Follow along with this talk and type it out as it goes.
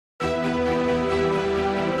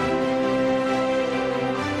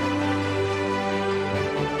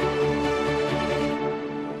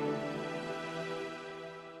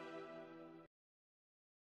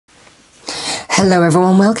Hello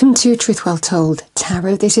everyone, welcome to Truth Well Told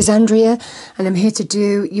Tarot. This is Andrea and I'm here to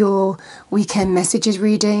do your weekend messages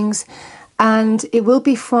readings, and it will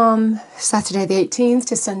be from Saturday the 18th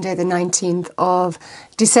to Sunday the 19th of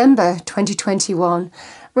December 2021.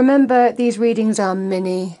 Remember, these readings are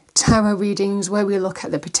mini tarot readings where we look at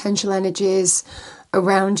the potential energies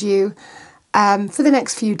around you for the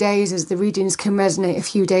next few days, as the readings can resonate a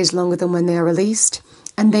few days longer than when they are released.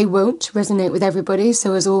 And they won't resonate with everybody.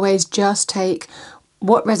 So as always, just take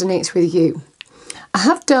what resonates with you. I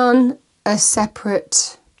have done a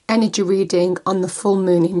separate energy reading on the full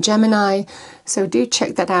moon in Gemini. So do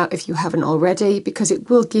check that out if you haven't already, because it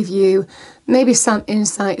will give you maybe some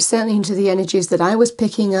insight, certainly into the energies that I was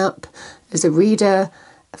picking up as a reader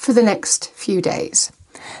for the next few days.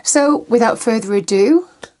 So without further ado,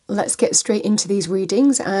 let's get straight into these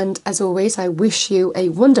readings. And as always, I wish you a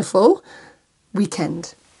wonderful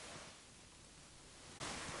weekend.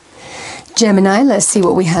 Gemini, let's see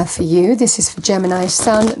what we have for you. This is for Gemini,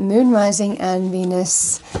 Sun, Moon, Rising and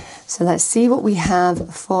Venus. So let's see what we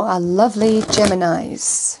have for our lovely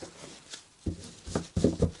Geminis.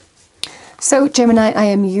 So Gemini, I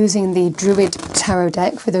am using the Druid Tarot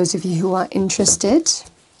deck for those of you who are interested.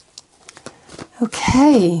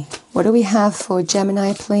 Okay, what do we have for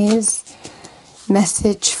Gemini, please?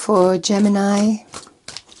 Message for Gemini.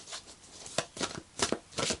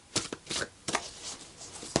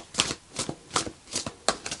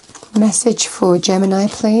 Message for Gemini,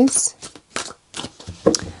 please.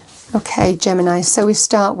 Okay, Gemini, so we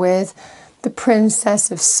start with the Princess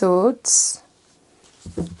of Swords,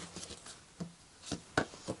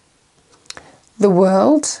 the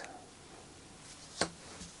World,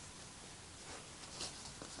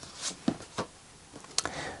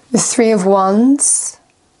 the Three of Wands,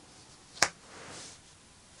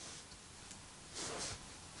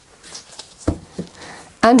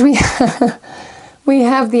 and we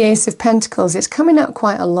have the Ace of Pentacles. It's coming up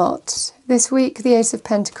quite a lot this week, the Ace of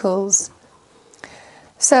Pentacles.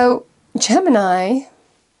 So, Gemini,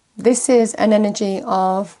 this is an energy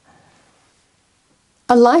of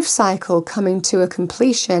a life cycle coming to a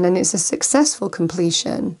completion, and it's a successful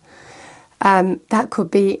completion. That could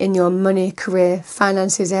be in your money, career,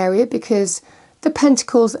 finances area, because the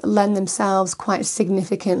Pentacles lend themselves quite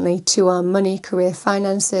significantly to our money, career,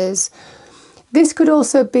 finances. This could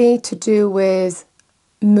also be to do with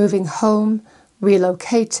moving home,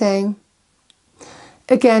 relocating.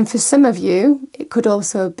 Again, for some of you, it could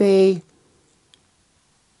also be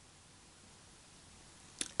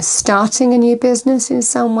starting a new business in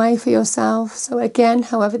some way for yourself. So again,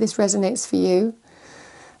 however this resonates for you.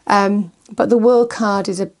 But the World card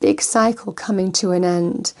is a big cycle coming to an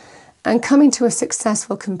end and coming to a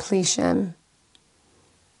successful completion.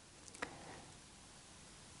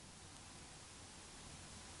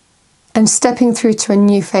 And stepping through to a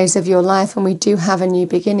new phase of your life, and we do have a new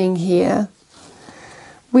beginning here.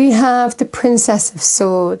 We have the Princess of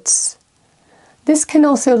Swords. This can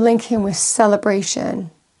also link in with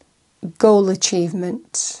celebration, goal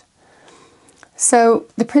achievement. So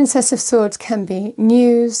the Princess of Swords can be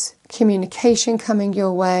news, communication coming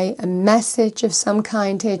your way, a message of some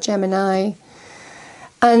kind here, Gemini.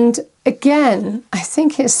 And again, I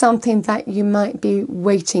think it's something that you might be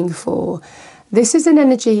waiting for. This is an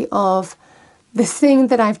energy of the thing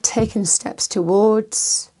that I've taken steps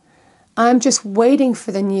towards. I'm just waiting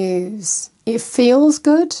for the news. It feels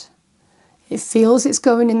good. It feels it's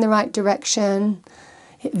going in the right direction.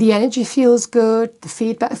 The energy feels good. The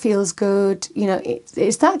feedback feels good. You know,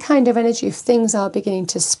 it's that kind of energy of things are beginning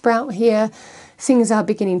to sprout here. Things are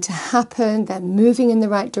beginning to happen. They're moving in the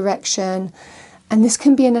right direction. And this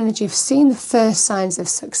can be an energy of seeing the first signs of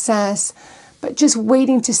success, but just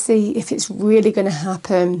waiting to see if it's really going to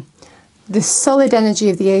happen. The solid energy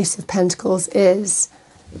of the Ace of Pentacles is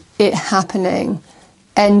it happening,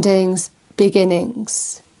 endings,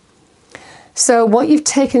 beginnings. So what you've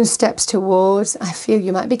taken steps towards, I feel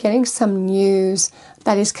you might be getting some news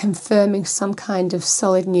that is confirming some kind of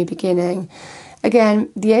solid new beginning.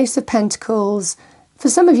 Again, the Ace of Pentacles, for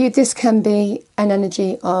some of you, this can be an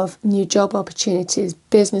energy of new job opportunities,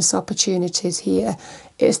 business opportunities here.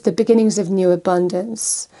 It's the beginnings of new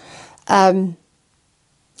abundance. Very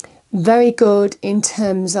good in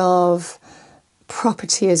terms of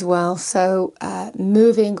property as well. So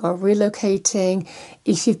moving or relocating,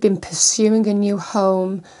 if you've been pursuing a new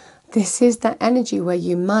home, this is that energy where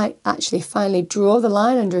you might actually finally draw the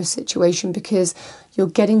line under a situation because you're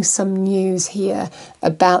getting some news here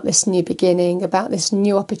about this new beginning, about this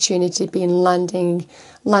new opportunity being landing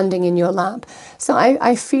in your lap. So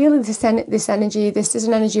I feel this energy, this is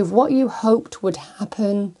an energy of what you hoped would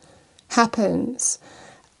happen, happens.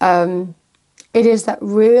 It is that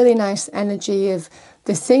really nice energy of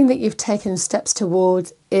the thing that you've taken steps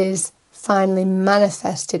towards is finally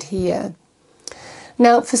manifested here.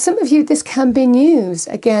 Now, for some of you, this can be news.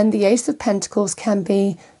 Again, the Ace of Pentacles can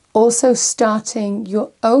be also starting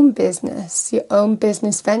your own business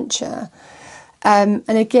venture. And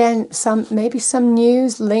again, maybe some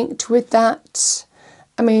news linked with that.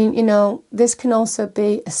 I mean, you know, this can also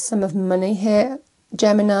be a sum of money here,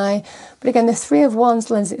 Gemini. But again, the Three of Wands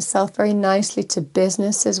lends itself very nicely to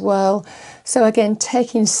business as well. So again,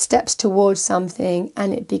 taking steps towards something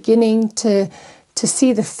and it beginning to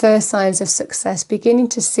see the first signs of success, beginning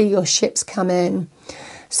to see your ships come in.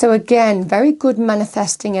 So again, very good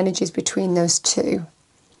manifesting energies between those two.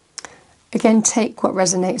 Again, take what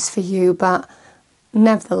resonates for you, but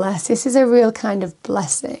nevertheless, this is a real kind of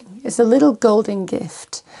blessing. It's a little golden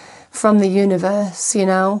gift from the universe, you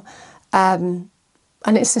know. And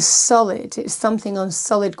it's it's something on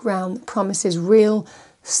solid ground that promises real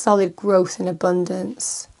solid growth and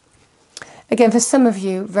abundance. Again, for some of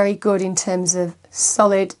you, very good in terms of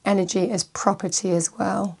solid energy as property as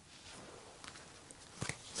well.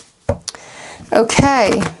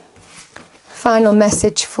 Okay, final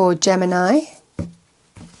message for Gemini.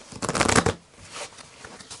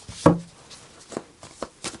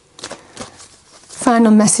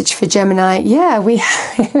 Final message for Gemini. Yeah, we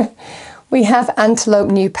have antelope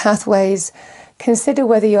new pathways. Consider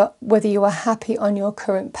whether you are happy on your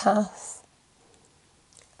current path.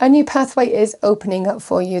 A new pathway is opening up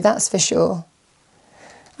for you, that's for sure.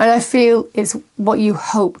 And I feel it's what you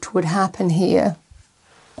hoped would happen here.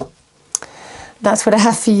 That's what I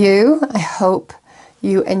have for you. I hope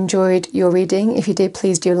you enjoyed your reading. If you did,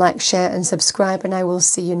 please do like, share and subscribe, and I will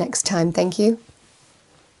see you next time. Thank you.